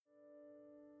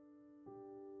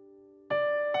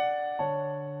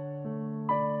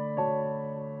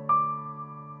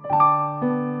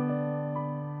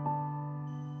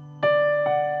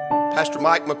Pastor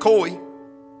Mike McCoy,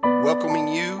 welcoming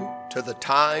you to the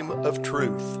Time of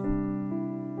Truth.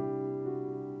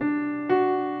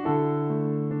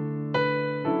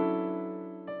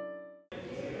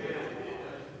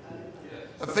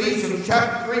 Ephesians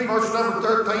chapter 3, verse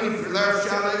number 13, if you're there,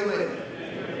 shout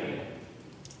amen.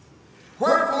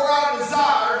 Wherefore I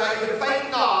desire that you faint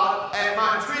not at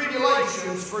my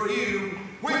tribulations for you,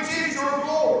 which is your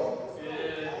glory.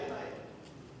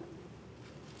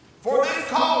 For this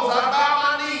cause I bow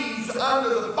my knees unto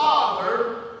the Father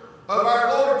of our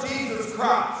Lord Jesus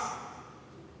Christ.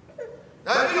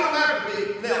 Now, you don't have to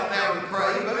be knelt down and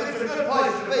pray, but it's a good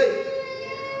place to be.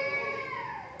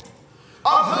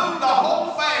 Of whom the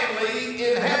whole family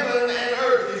in heaven and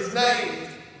earth is named,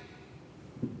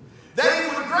 that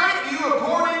he would grant you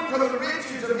according to the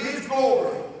riches of his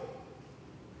glory,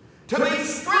 to be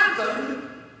strengthened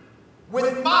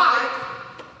with might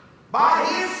by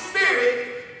his Spirit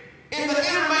in the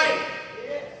inner man.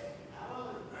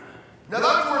 Now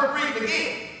that's worth reading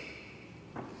again.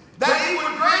 That he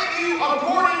would grant you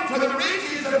according to the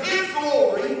riches of his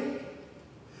glory,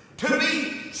 to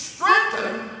be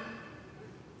strengthened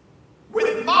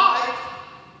with might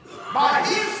by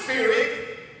his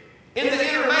Spirit in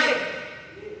the inner man.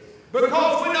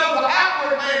 Because we know the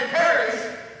outward man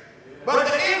perish, but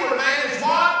the inward man is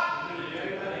what?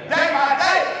 Day by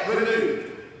day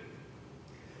renewed.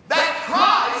 That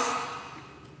Christ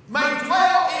may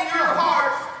dwell in your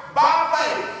hearts by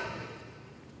faith.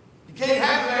 You can't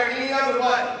have it there any other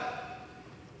way.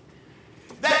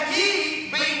 That ye,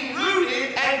 being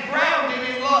rooted and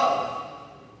grounded in love.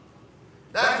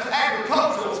 That's an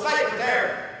agricultural statement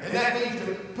there, and that means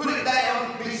to put it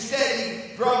down, be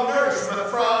steady, draw nourishment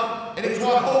from, and it's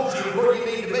what holds you where you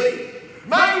need to be.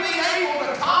 May be able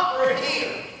to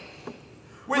comprehend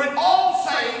with all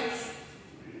saints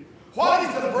what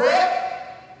is the breadth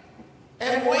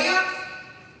and width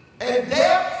and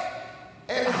depth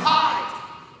and height,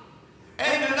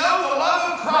 and to know the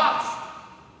love of Christ,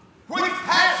 which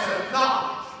passeth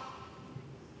knowledge,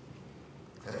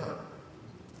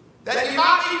 that you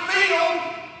might be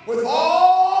filled with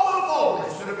all the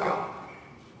fullness of God.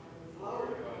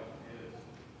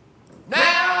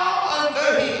 Now unto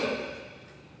him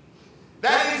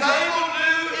that is able to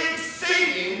do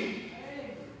exceeding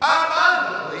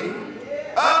abundantly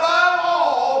above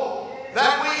all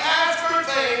that we ask or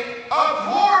think,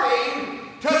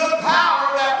 according to the power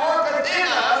that worketh in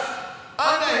us,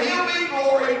 unto him be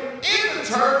glory in the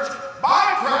church by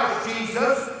Christ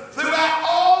Jesus throughout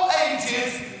all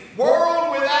ages,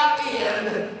 world without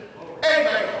end.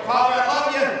 Amen. Father, I love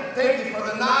you. Thank you for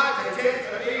the night, the chance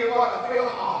to hear what I feel in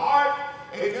my heart.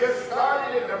 It just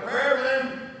started in the prayer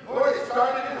room. Lord, it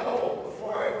started in home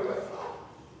before I ever left.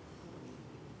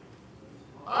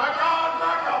 My God,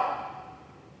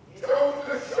 chose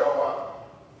to show up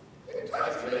and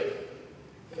touch me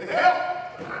and help.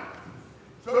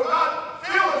 So God,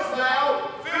 fill us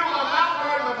now. Fill my mouth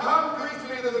where my tongue preach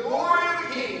me to the glory of the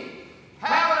King.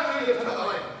 Hallelujah to the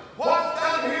Lamb. What's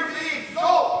done here be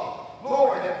exalted,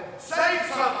 Lord, and save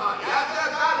somebody.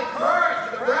 I've got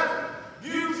encouraged the brethren.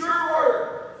 Use your word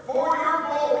for your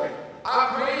glory.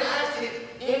 I pray and ask it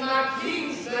in my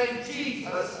King's name,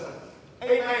 Jesus.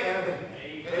 Amen.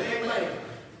 And amen.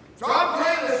 So I'm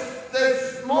praying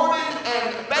this morning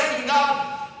and thanking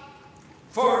God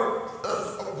for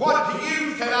what to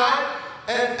use tonight.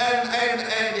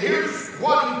 And here's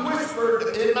what he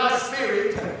whispered in my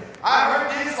spirit. I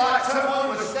heard this like someone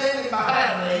was standing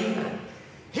behind me.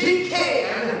 He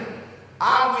can,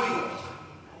 I will.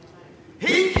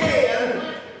 He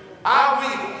can, I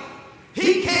will.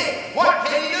 He can. What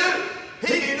can he do?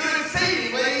 He can do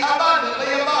exceedingly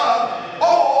abundantly above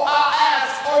all I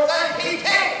ask or think. He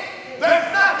can.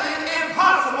 There's nothing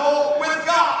impossible with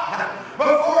God.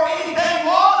 Before anything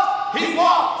was, he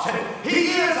was.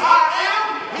 He is I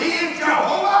am. He is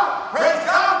Jehovah. Praise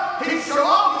God. He's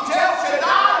Shalom. He's El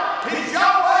Shaddai. He's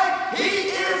Yahweh. He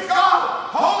is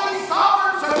God. Holy,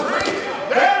 sovereign, supreme.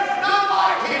 There's none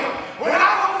like him. When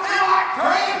I don't feel like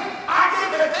praying, I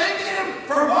get to thanking him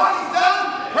for what he's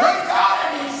done. Praise God.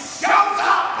 And he shows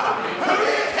up. Who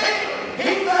is he?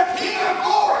 He's the King of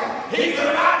glory. He's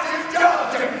the righteous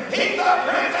judge. He's the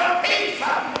Prince of Peace.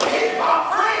 He's my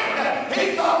friend.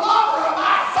 He's the lover of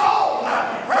my soul.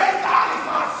 Praise God. He's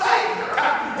my Savior.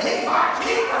 He's my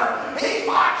keeper. He's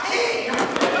my King.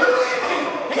 Who is he?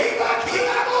 He's the King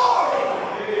of glory.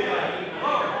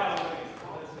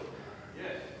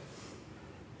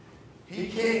 He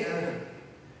can,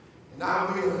 and I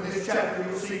will. In this chapter,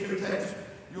 you'll see two things.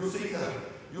 You'll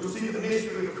see the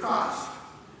mystery of Christ.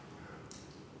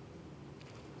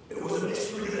 It was a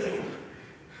mystery then.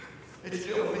 It's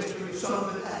still a mystery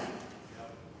some today.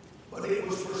 But it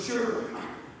was for sure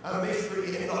a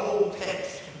mystery in the Old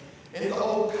Text, in the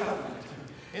Old Covenant,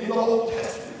 in the Old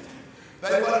Testament.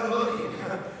 They wasn't looking.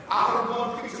 I heard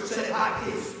one preacher say it like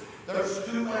this: there's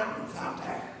two mountains out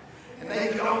there, and they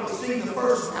could only see the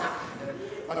first mountain,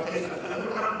 but there's another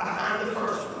mountain behind the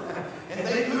first one, and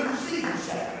they couldn't see the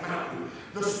second mountain.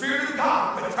 The Spirit of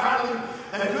God could try them,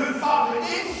 and the good Father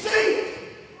didn't see it,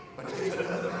 but there's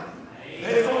another mountain.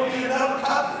 There's going to be another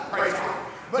covenant, praise God.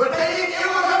 But it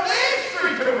was a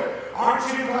mystery to them. Aren't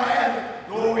you glad?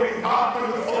 Glory to God for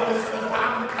the fullness of the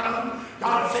time to come.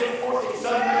 God sent forth His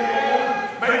Son to the world,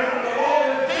 made of the Lord,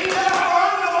 and things that are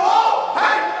under the law.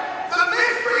 Hey, the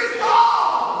mystery's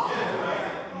solved.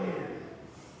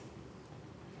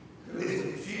 Who is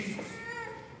it? Jesus.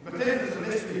 But then there's a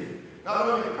mystery. Not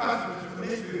only of Christ, but there's a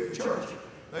mystery of the church.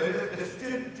 They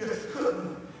just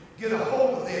couldn't get a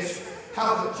hold of this, how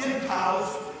the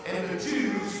Gentiles and the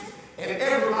Jews and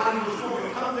everybody was going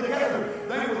to come together.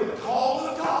 They were the called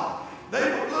of God.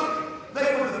 They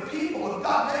were the people of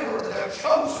God. They were the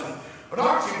chosen. But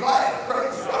aren't you glad?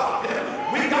 Praise God.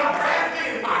 We got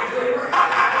drafted in, my dear.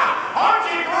 Aren't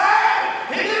you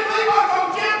glad? He didn't leave us on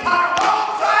Gentile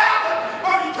walls out,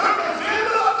 but He took us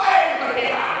into the family.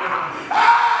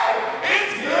 Hey,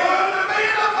 it's good to be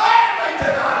in the family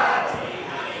tonight.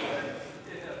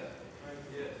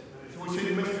 So we see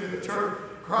the mystery of the church.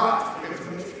 Christ is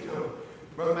the mystery to them.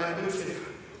 Brother Matt said,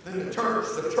 then the church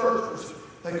was,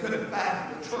 they couldn't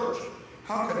fathom the church.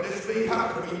 How could this be? How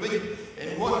could we be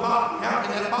in one body? How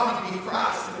can that body be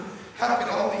Christ? And how can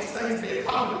all these things be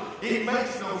accomplished? It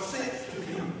makes no sense to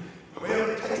them. Well,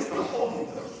 it takes the Holy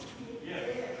Ghost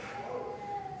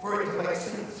for it to make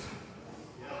sense.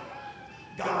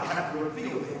 God had to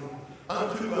reveal Him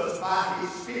unto us by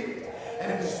His Spirit.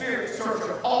 And the Spirit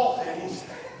searches all things,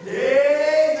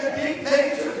 yea, the deep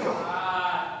things of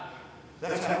God.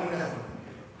 That's how we know.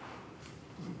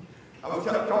 I was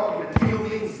just talking to Tim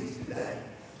Lindsay today.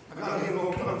 I got him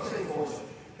going to come sing for us.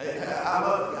 Hey, I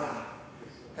love the guy.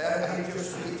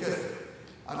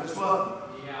 I just love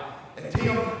him. Yeah. And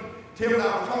Tim and I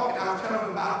were talking. I was telling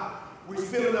him about we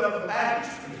filled up the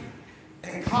baptistry,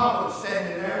 and Colin was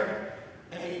standing there,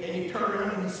 and he turned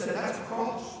around and he said, "That's the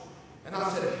cross." And I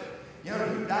said, "You know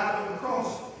who died on the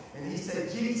cross?" And he said,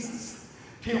 "Jesus."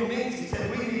 Tim Lindsay said,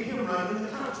 "We need him running in the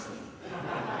country."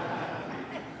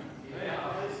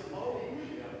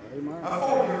 A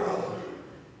 4-year-old.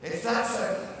 It's that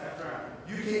simple.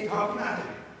 You can't talk about it.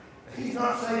 He's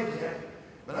not saved yet.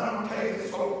 But I'm going to tell you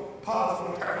this old Pa's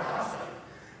going to tear the house down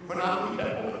when I meet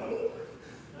that boy.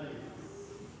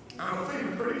 I'm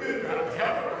feeling pretty good about the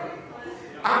help.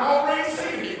 I'm already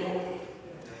seeing it, Lord.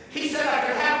 He said I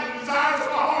could have the desires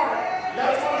of my heart.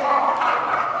 That's one of our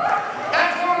hearts.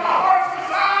 That's one of my heart's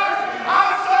desires. I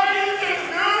say it's as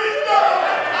good as done.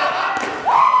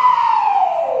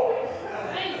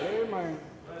 Amen.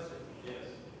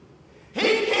 He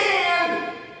can,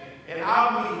 and I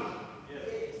will.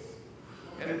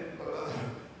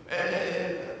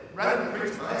 And rather than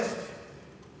preach my message,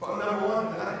 point number one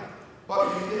tonight, what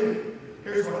can he do?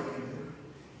 Here's what he can do.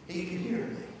 He can hear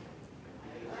me.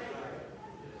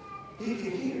 He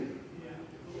can hear.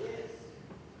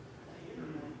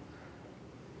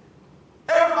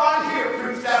 Everybody here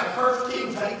preached out of 1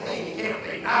 Kings 18. You can't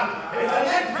be. Now, if I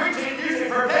didn't preach it, usually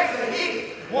for a text they eat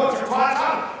once or twice. I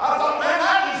thought, man,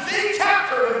 that is the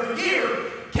chapter of the year.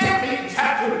 Can't be the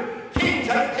chapter. Kings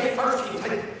 18, 1 Kings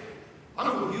 18. I'm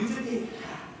going to use it again.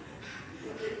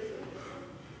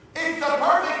 It's the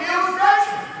perfect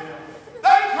illustration.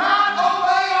 They cried, "Oh,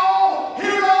 Baal,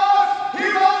 hear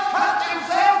us, cut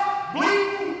themselves,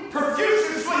 bleeding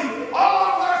profusely all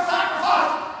over their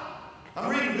sacrifice." I'm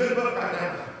reading a good book right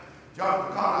now.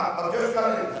 John McConnell. I've just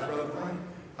got into this, Brother Wayne.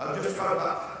 I've just got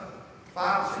about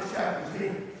 5 or 6 chapters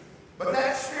in. But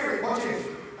that spirit, watch this.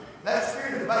 That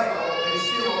spirit of Baal is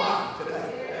still alive today.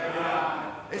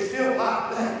 It's still alive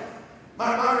today.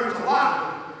 My mother is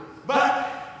alive. But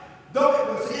though it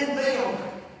was in them,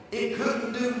 it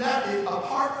couldn't do nothing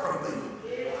apart from them.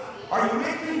 Are you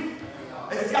with me?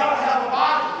 It's got to have a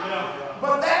body.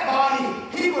 But that body,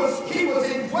 he was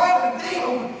indwelling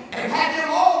them and had them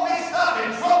all mixed up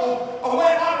in trouble of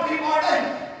what a lot of people are doing.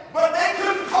 But they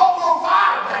couldn't call no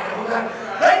fire down.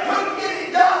 They couldn't get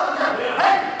it done.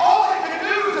 Hey, all they could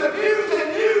do is abuse and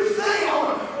use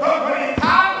them. But when it's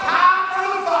time for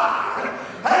the fire,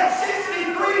 hey,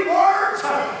 63 words,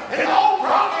 and the old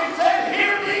prophet said,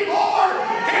 "Hear me, Lord,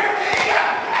 hear me."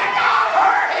 And God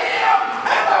heard him,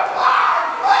 and the fire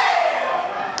fell.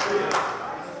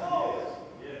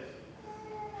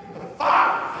 The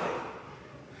fire fell.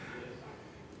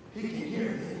 He can hear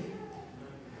me.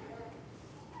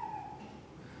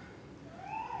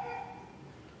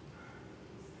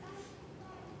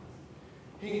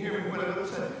 He can hear me when I don't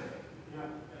say it.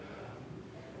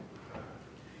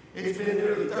 It's been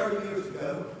nearly 30 years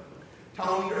ago.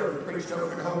 Tony Irvin preached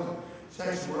over the whole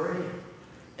sanctuary,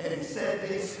 and he said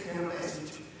this in a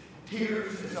message: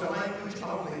 tears is a language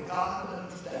only God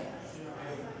understands.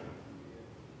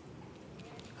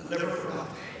 I never forgot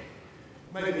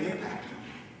that. Made an impact on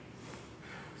me.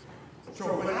 So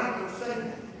when I don't say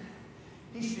nothing,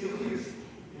 he still hears me.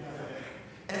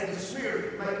 And the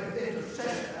Spirit makes an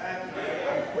intercession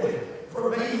for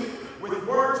me with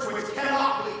words which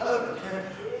cannot be uttered.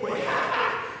 When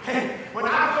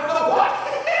I don't know what,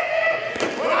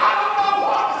 when I don't know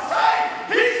what to say,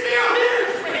 he still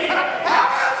hears me. How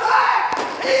about that?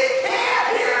 He can't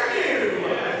hear you.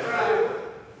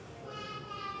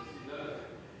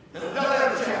 And don't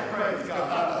ever shout, praise God,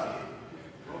 I love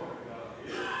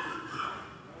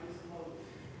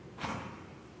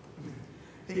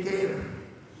you. He can hear.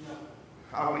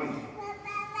 How we?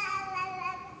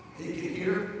 He can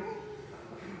hear.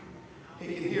 He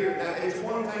can hear. Now, it's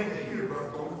one thing to hear, Brother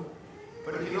Gordon,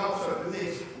 but he can also do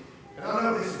this. And I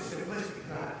know this is simplistic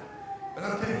tonight, but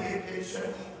I'm telling you, it's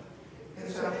simple. And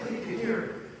so he can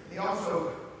hear. He also,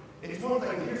 it's one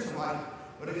thing to hear somebody,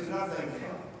 but it's another thing to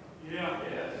help. Yeah.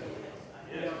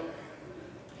 Yes.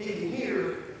 He can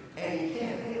hear, and he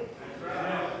can't help.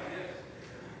 Right.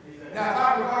 Now, if I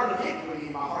regarded iniquity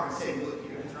in my heart and said, look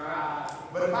here,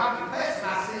 but if I confess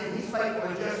my sin, he's faithful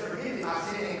and just forgive me my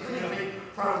sin and cleanse me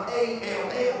from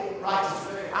A-L-L,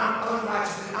 righteousness. I'm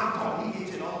unrighteous, and I'm told he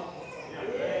gets it all.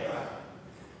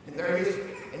 And there he is,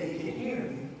 and he can hear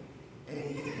me, and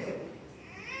he can help me.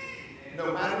 No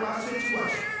matter my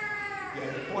situation,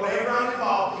 whatever I'm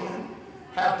involved in,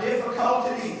 how difficult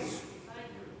it is,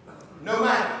 no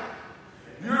matter,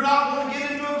 you're not going to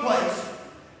get into a place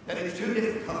that is too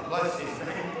difficult. Bless his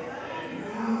name.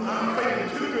 I'm feeling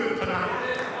too good tonight.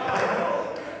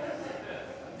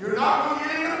 You're not going to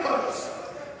get in a place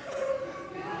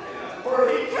where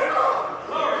he cannot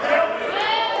help you.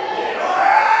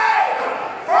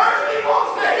 First, he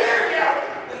wants to hear you.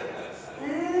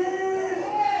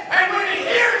 And when he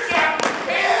hears you,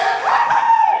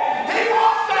 he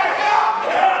wants to help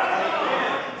you.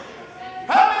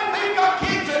 How many people got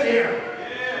kids in here?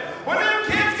 When them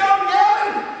kids go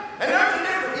yelling, and there's a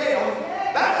different yell,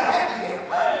 that's a happy yell.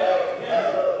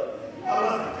 I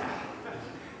love it.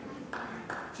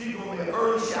 She's going to be an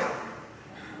early shout.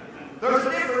 There's a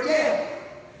different yell.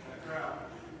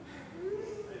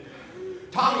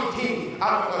 Tommy Teeny, I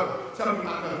don't know, some of you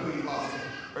might know who he was,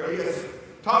 or he is.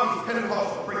 Tommy's a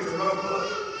Pentecostal preacher, wrote a book.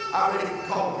 I read it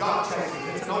called God Chasing.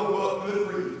 It's an old book, good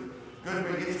read. Good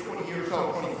read. It's 20 years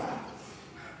old, 25.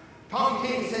 Tommy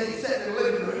Teeny said he sat in the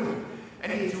living room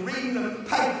and he's reading the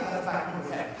paper. That's back when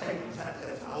we had papers.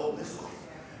 That's how old this was.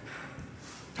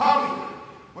 Tommy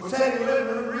was sitting in the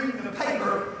living room reading the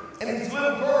paper, and his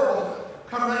little girl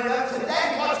come running up and said,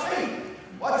 Daddy, watch me.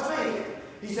 Watch me.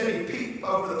 He said he'd peep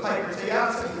over the paper and say, yeah,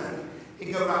 I'll see you, honey.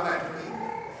 He'd go right back to reading.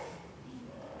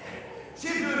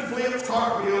 She's doing flips,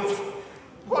 cartwheels,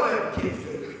 whatever kids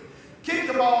do. Kick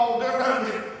the ball, they're done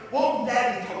with wanting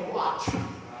Daddy to watch.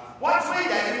 Watch me,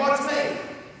 Daddy, watch me.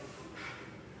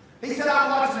 He said, I'm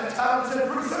watching that time. He said,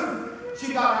 pretty soon,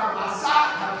 she got out of my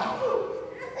sight, and I thought,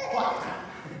 what?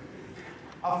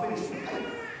 I'll finish the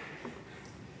paper.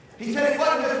 He said it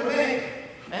wasn't just a minute,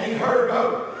 and he heard her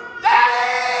go,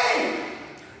 Daddy!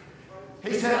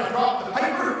 He said, I dropped the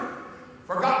paper,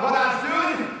 forgot what I was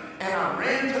doing, and I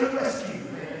ran to the rescue.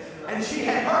 And she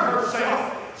had hurt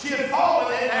herself. She had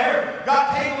fallen in there,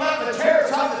 got tangled up in the chair,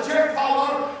 saw the chair fall on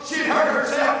her. She had hurt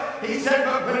herself. He said,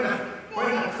 but when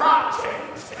the crowd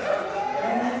changed,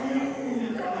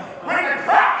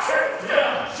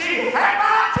 she had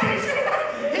my attention.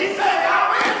 He said, I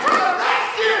went to the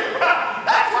rescue.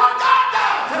 That's what God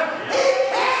does. He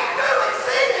can do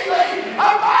exceedingly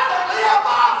abundantly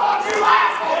above what you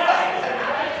ask for.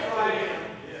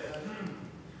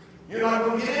 You're not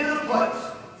going to get into a place.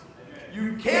 You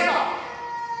cannot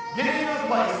get into a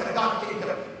place that God can't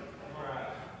help you.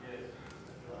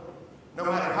 No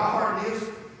matter how hard it is,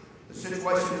 the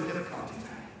situation is difficult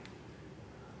today.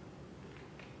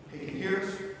 He can hear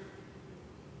us.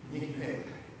 He can help.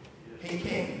 He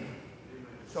can.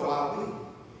 So I will.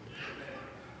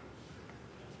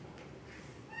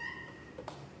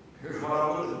 Here's what I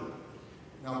will do.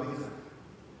 And I'll be done.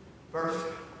 First,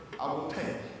 I will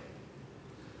tell.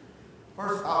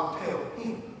 First, I will tell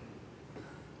him.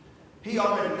 He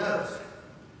already knows.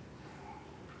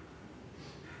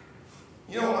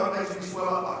 You know what makes me swell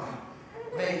up like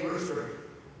a man rooster,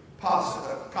 comments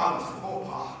to bull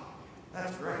paw?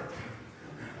 That's great.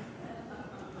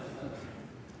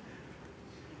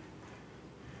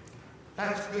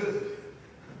 That's good.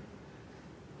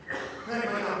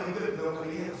 any good to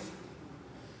nobody else.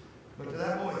 But to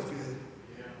that boy, it's good.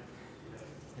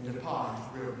 And to Pa,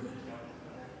 it's real good.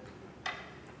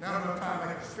 Now I'm going to try to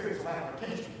make a spiritual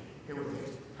application here with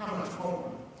this. How much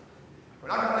more?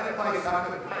 When I got to that place, I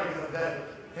couldn't pray the other day.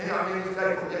 And I mean, this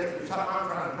day for yesterday, I'm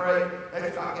trying to pray.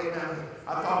 Next time I get down, I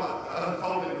thought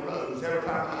unfolding the rose. Every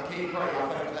time I can't pray, I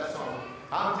think of that song.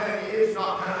 I'm telling you, it's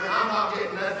not coming. I'm not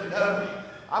getting nothing done.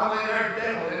 I'm laying there,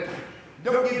 devil.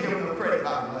 Don't give him no credit,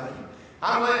 by the way.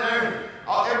 I'm laying there,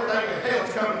 everything in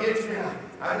hell's coming against me.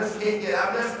 I just can't get.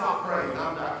 I'm just not praying. I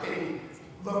can't.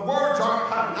 The words aren't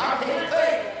coming. I can't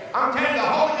think. I'm telling you, the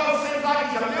Holy Ghost seems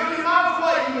like he's a million miles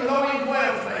away, even though he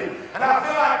dwells me. And I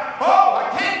feel like,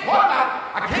 I can't. What?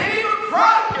 I can't even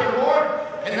pray here, Lord.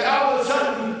 And then all of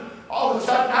a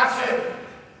sudden, I said,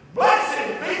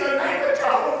 "Blessed be the name of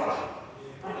Jehovah.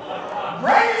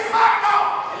 Great is my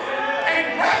God,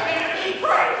 and greatly to be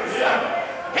praised.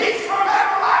 He's from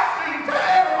everlasting to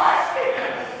everlasting."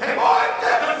 And boy,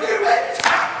 just a few minutes,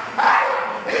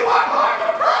 he wasn't hard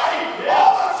to pray.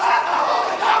 All of a sudden, the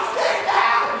Holy Ghost came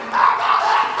down. I got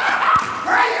up.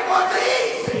 Praying was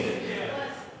easy.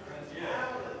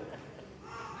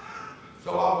 So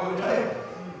I will tell him.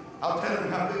 I'll tell him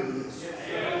how good he is.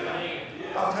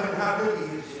 I'll tell him how good he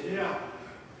is.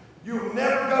 You'll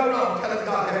never go wrong telling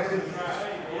God how good he is.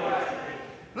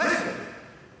 Listen,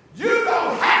 you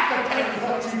don't have to tell him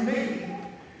what you need.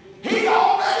 He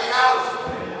already knows.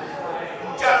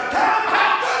 Just tell him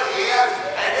how good he is,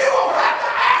 and you won't have to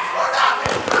ask for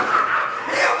nothing.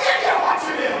 He'll give you what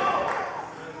you need.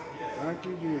 Thank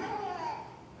you, Jesus.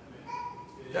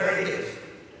 There it is.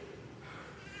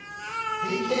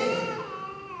 He can.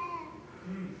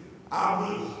 I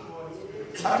will.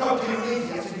 I told Jim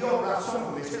Lindsay, I said, "You ought to write a song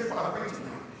for me." Here's what I'm preaching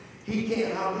now. He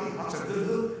can, I will. That's a good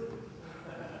hook.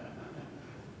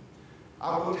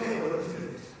 I will tell you what it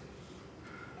is.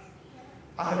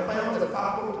 I have found that if I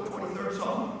quote the 23rd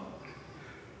Psalm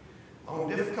on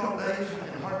difficult days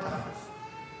and hard times,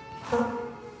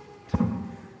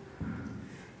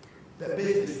 that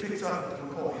business picks up at the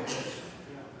concordance.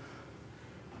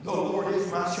 The Lord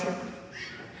is my shepherd.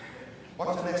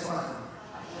 What's the next line?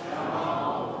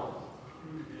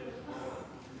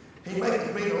 He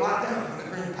maketh me to lie down in the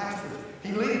green pastures.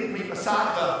 He leadeth me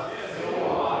beside the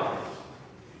waters.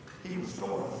 He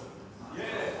restoreth.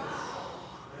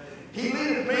 He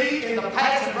leadeth me in the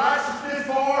paths of righteousness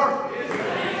for his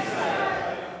name's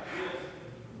sake.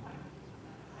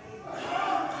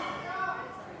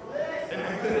 Isn't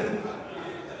that good?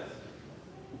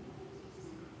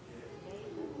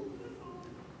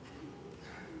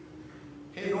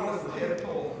 He anointeth the head of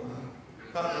toil.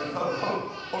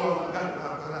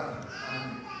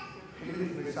 He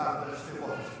leads me beside the still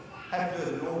waters. Have to do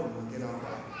it normally and get all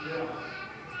right.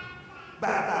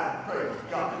 Bye, praise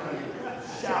God.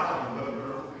 Shout on the little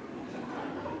girl.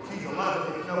 She's alive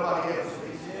if nobody else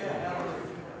sees.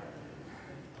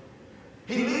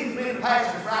 He leads me in the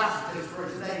paths of righteousness for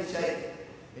his name's sake.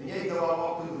 And yea, though I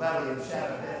walk through the valley of the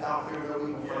shadow of death, I'll fear no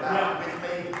evil, for thou art with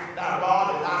me. Thy rod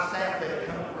and thy staff that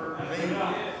comfort me.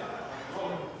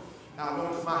 Now,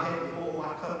 once my head is full,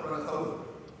 my cup runneth over.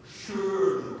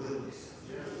 Surely goodness.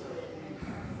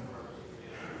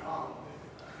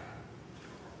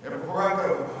 Everywhere I go,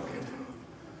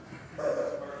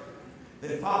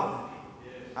 then follow me.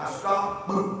 I stop,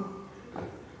 boom.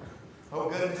 Oh,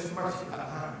 goodness and mercy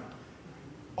behind me.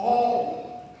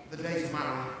 All the days of my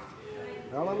life.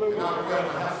 Hallelujah. And I'll dwell in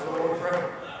the house of the Lord forever.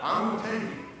 I'm going to tell you,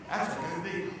 that's a good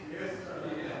deal.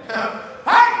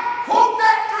 Hey, quote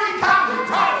that 3 times and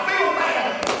try to feel bad.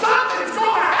 Something's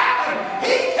going to happen.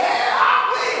 He can, I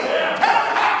will. Tell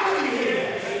him how good he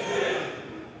is.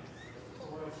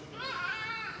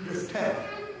 Just tell him.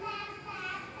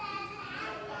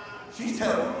 She's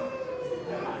telling him.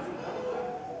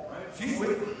 She's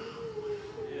with him.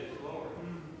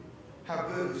 How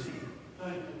good is he?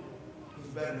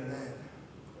 He's better than that.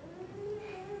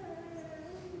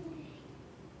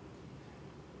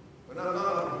 But I'm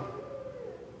not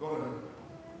going to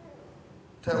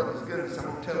tell him his goodness. I'm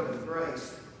going to tell him his grace.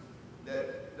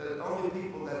 That only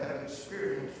people that have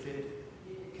experienced it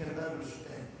can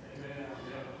understand.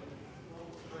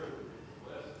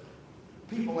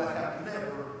 People that have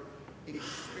never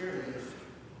experienced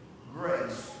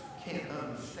grace can't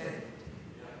understand it.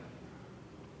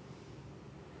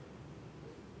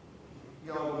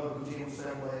 Y'all know who Jim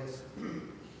Samways?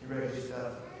 You read his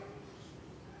stuff?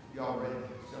 Y'all read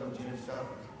some of Jim's stuff?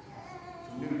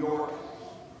 From New York.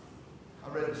 I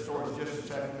read the stories just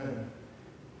this afternoon.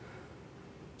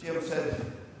 Jim said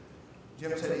it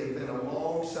had been a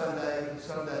long Sunday.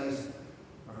 Sundays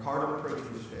are hard on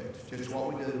preachers. It's just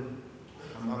what we do.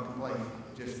 I'm not complaining.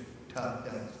 Just tough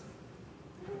days.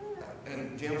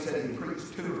 And Jim said he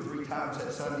preached 2 or 3 times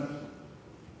that Sunday.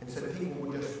 And said people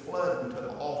were just flooding to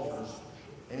the altars.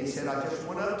 And he said, I just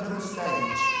went up to the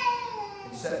stage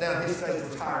and sat down. His stage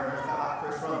was higher than I felt like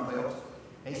Chris Rumfeld's.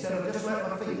 And he said, I just let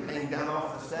my feet hang down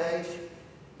off the stage.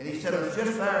 And he said, I was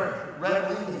just there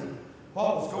reveling in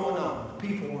what was going on.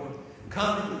 People were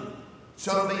coming,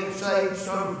 some being saved,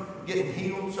 some getting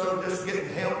healed, some just getting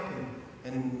help.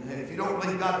 And if you don't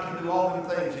believe God can do all them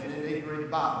things, you need to read the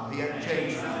Bible. He hadn't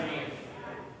changed it.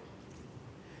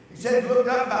 He said he looked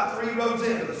up about 3 rows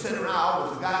into the center aisle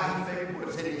was a guy he figured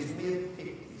was in his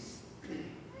mid-50s.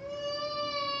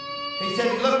 He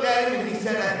said he looked at him and he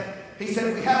said,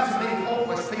 we have so many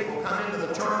hopeless people come into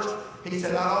the church. He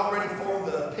said, I already formed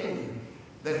the opinion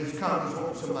that he's come, he's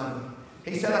wanting some money.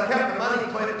 He said, I kept the money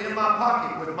clipped in my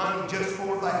pocket with money just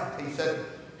for that. He said,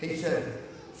 I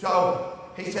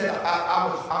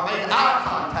made eye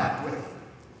contact with him.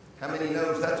 How many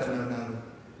knows that's a no-no?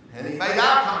 And he made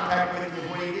eye contact with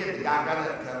him when he did. The guy got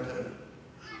up and come to him.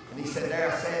 And he said, there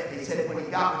I sat. He said, when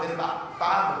he got within about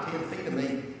 5 or 10 feet of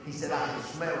me, he said, I could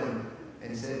smell him.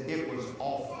 And he said, it was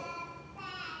awful.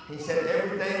 He said,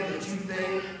 everything that you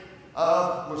think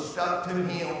of was stuck to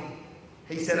him.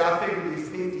 He said, I figured he's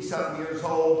 50-something years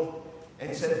old.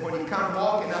 And said, when he come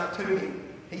walking up to me,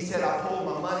 he said, I pulled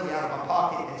my money out of my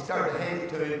pocket and started to hand it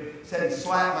to him. Said he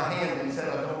slapped my hand and said,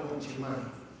 I don't want your money.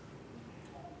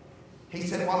 He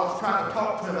said, while I was trying to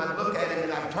talk to him, I'd look at him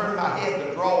and I'd turn my head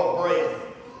to draw a breath.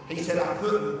 He said, I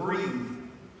couldn't breathe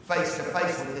face to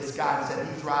face with this guy. He said,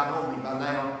 he's right on me by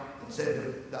now. And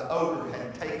said the odor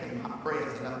had taken my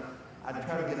breath. And I'd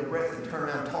try to get a breath and turn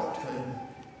around and talk to him.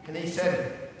 And he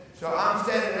said, so I'm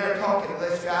standing there talking to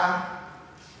this guy.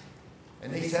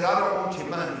 And he said, I don't want your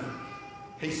money.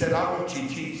 He said, I want you,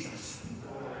 Jesus.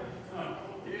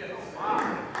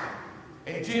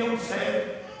 And Jim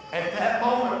said, at that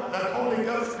moment, the Holy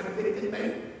Ghost convicted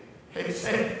me and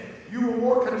said, you were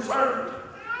more concerned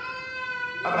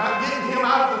about getting him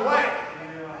out of the way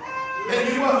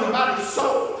than you was about his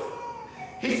soul.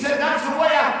 He said, that's the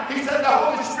way he said, the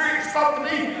Holy Spirit spoke to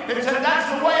me and said,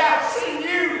 that's the way I've seen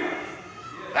you.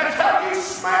 That's how you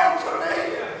smell to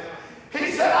me.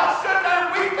 He said, I stood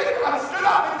there weeping. I stood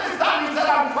up at this time. He said,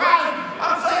 I'm crying.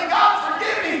 I'm saying, God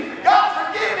forgive me. God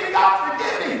forgive me. God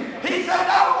forgive me. He said,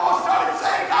 no more started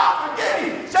saying, God forgive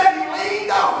me. Said he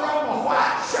leaned over on a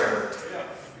white shirt.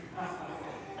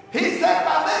 He said,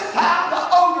 by this time the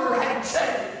odor had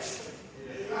changed.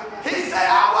 He said,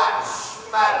 I wasn't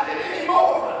smelling it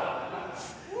anymore.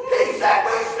 He said,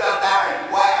 we stood there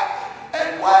and wept.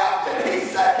 And he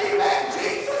said, he met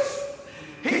Jesus.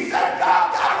 He said,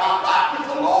 God got my back with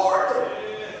the Lord.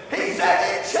 He said,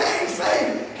 it changed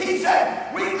me. He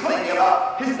said, we cleaned him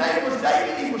up. His name was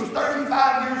David. He was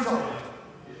 35 years old.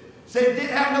 Said,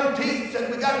 didn't have no teeth.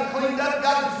 Said, we got him cleaned up,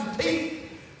 got him some teeth.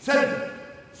 Said,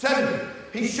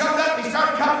 he showed up. He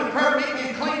started coming to prayer meeting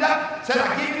and cleaned up. Said,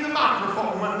 I gave you the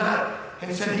microphone one night. And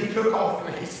he said, he took off.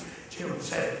 And Jim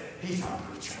said, he's a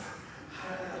preacher.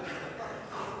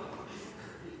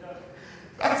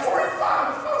 That's where he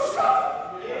finds most of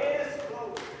it.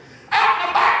 Out in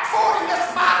the back 40,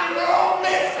 just minding their own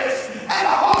business. And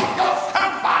the Holy Ghost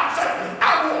comes by and says, I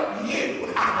want you.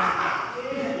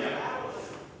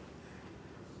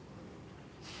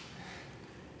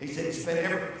 He said he spent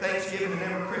every Thanksgiving and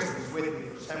every Christmas with me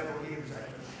for several years after that.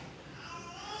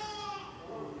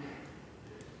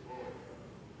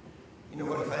 You know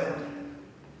what I found?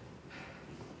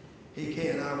 He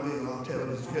can, I will. I'll tell him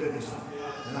his goodness.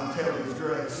 And I'll tell him his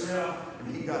grace.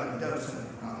 And he got him done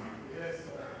something right.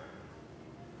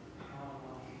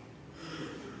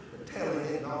 But telling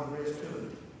it and all the rest to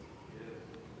it.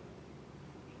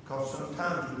 Because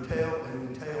sometimes we tell and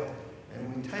we tell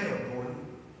and we tell, Gordon,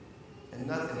 and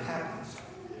nothing happens.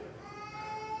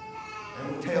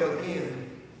 And we tell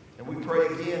again, and we pray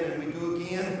again, and we do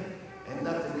again, and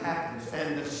nothing happens.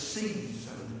 And the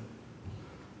season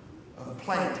of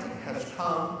planting has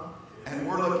come, and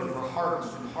we're looking for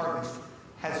harvest, and harvest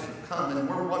hasn't come, and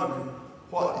we're wondering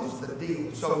what is the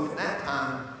deal. So in that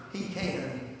time, he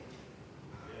can.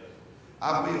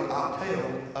 I'll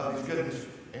tell of his goodness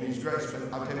and his grace,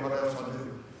 but I'll tell you what else I'll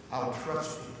do. I'll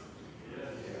trust him.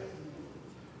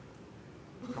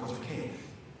 Because I can.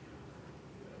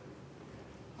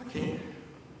 I can.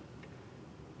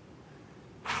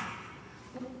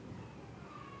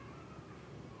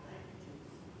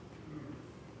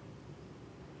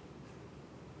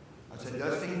 I said,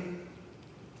 Dusty,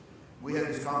 we had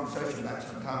this conversation back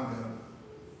some time ago.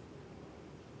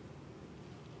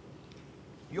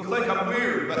 You'll think I'm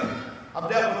weird, but I've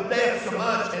dealt with death so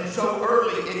much and so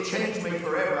early it changed me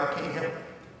forever. I can't help it.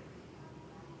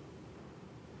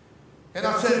 And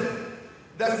I said,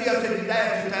 That's the other thing.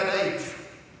 Dad's at that age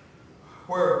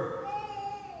where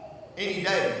any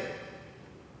day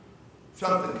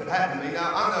something could happen to me.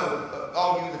 Now, I know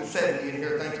all you that's 70 in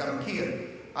here think I'm a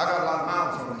kid. I got a lot of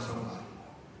miles on me somebody.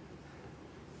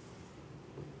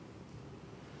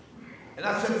 And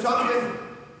I said, something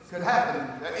could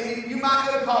happen. You might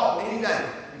get a call any day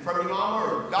from your mama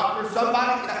or doctor or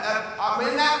somebody. I'm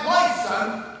in that place, son.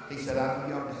 He said, I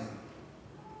know your dad.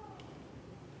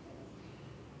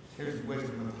 Here's the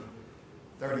wisdom of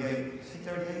 38. Is he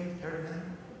 38,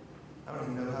 39? I don't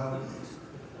even know how old he is.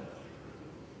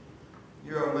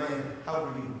 Your old man, how old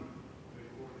are you?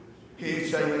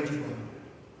 He's the same age you are.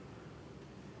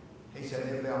 He said,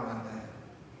 it'll be all right, Dad.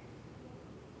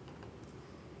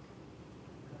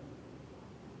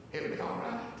 It'll be all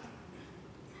right.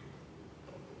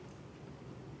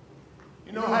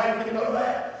 You know how you can know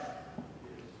that?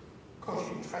 Because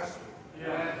you can trust him.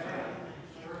 Yeah.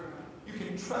 You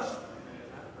can trust him.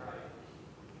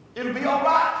 It'll be all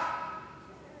right.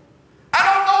 I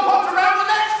don't know what's around the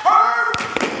next curve.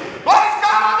 Bless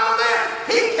God, I know this.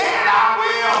 He can, I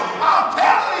will. I'll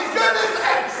tell him his goodness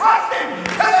and trust him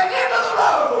to the end of the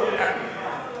road.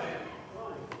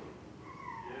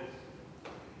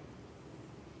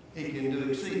 He can do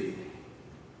exceedingly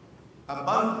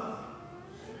abundantly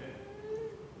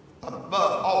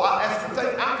above all I ask to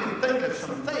think. I can think of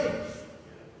some things.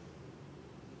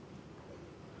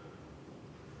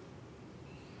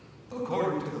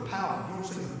 According to the power. You don't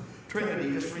see the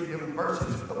Trinity, just read them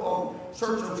verses. Come on,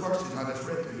 search those verses I just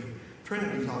read to you.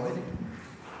 Trinity's already.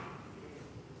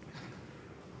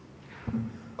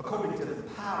 According to the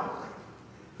power.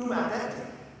 Who might that be?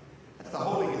 That's the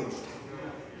Holy Ghost.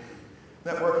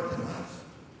 That worketh in us.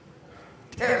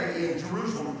 Tarry ye in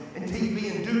Jerusalem until ye be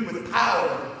endued with power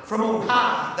from on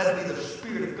high. That'll be the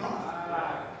Spirit of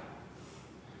God.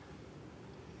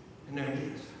 And there it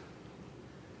is.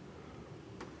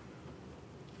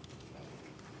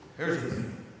 Here's the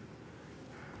thing.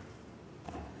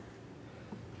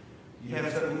 You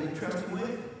have something you need to trust him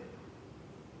with?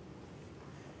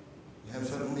 You have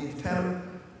something you need to tell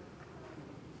him?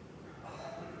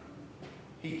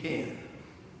 He can.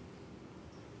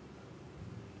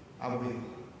 I will.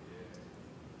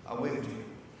 I will do.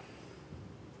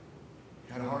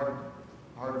 Got a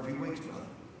hard few weeks, brother.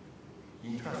 You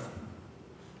can trust him.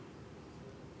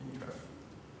 You can trust him.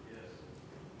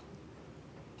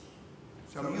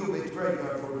 Some of you will be at the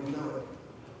graveyard before you know it.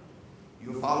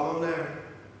 You'll follow them there.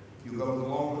 You'll go to the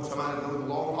long, somebody will go to the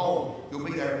long home. You'll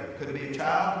be there. Could be a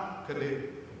child. Could be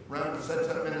running, said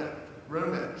something in that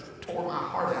room that tore my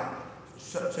heart out.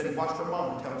 Said he watched her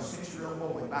mom tell a 6-year-old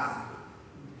boy bye.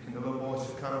 And the little boy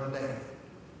succumbed to death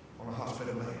on a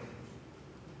hospital bed.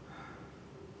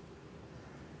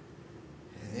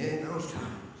 And in those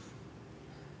times,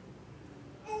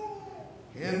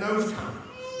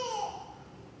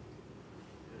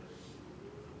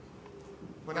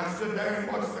 when I stood there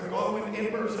and watched the glowing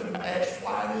embers and the ash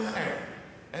flying in the air,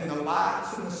 and the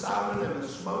lights and the siren and the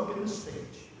smoke and the stench,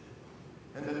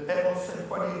 and the devil said,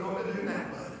 what are you going to do now,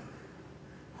 bud?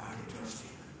 I can trust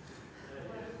him.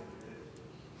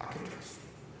 I can trust him.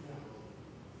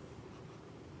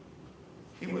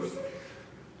 He was there.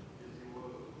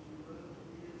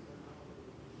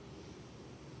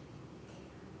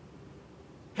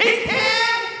 He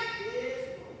can.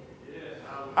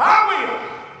 I will.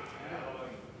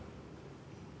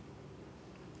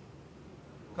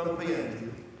 Come be unto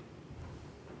you.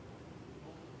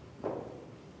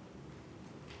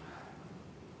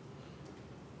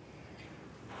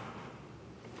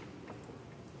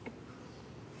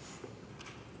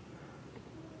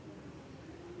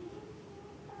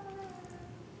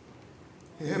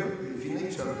 If you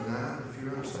need something tonight, if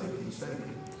you're unsafe, he's saved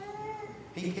you.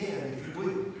 He can if you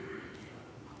will.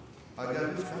 I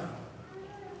got his time.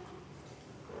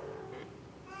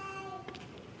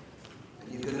 And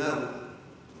you can know.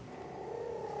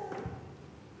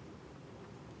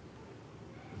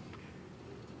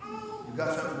 You've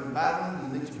got something you're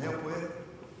battling, you need some help with,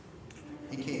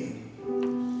 he can.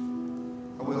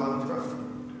 I will, I'm trusting.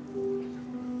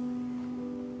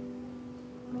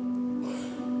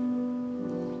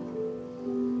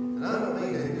 And I don't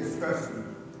mean to just trust him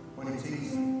when it's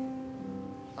easy.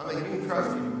 I mean, you can trust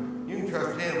him. You can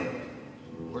trust him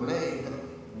or me.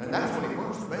 And that's when he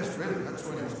works the best, really. That's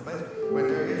when it's the best. When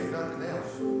there is nothing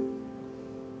else.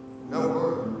 No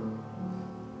word.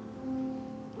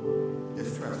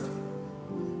 Just trust him.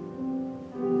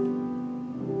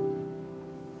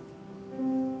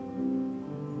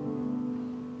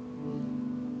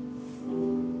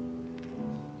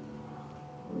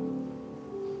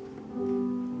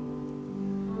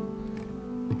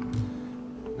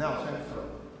 Now,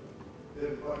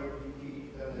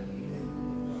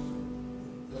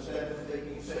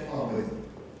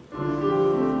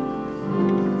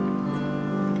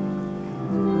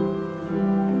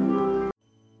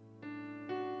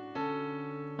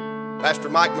 Pastor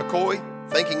Mike McCoy,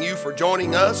 thanking you for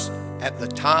joining us at the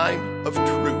Time of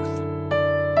Truth.